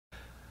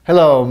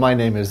Hello, my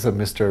name is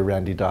Mr.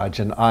 Randy Dodge,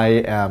 and I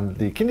am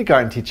the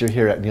kindergarten teacher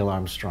here at Neil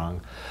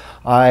Armstrong.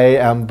 I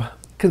am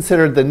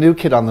considered the new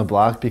kid on the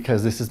block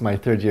because this is my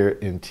third year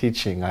in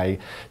teaching. I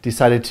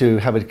decided to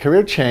have a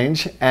career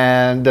change,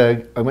 and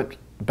I went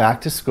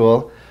back to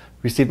school,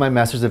 received my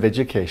Master's of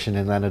Education,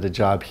 and landed a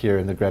job here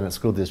in the Granite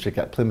School District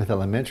at Plymouth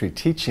Elementary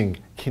teaching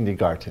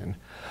kindergarten.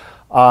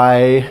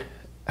 I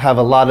have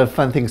a lot of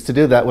fun things to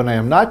do that when I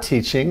am not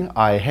teaching.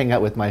 I hang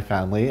out with my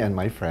family and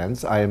my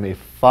friends. I am a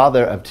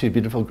father of two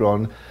beautiful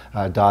grown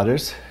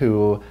daughters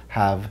who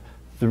have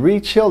 3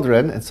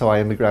 children, and so I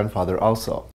am a grandfather also.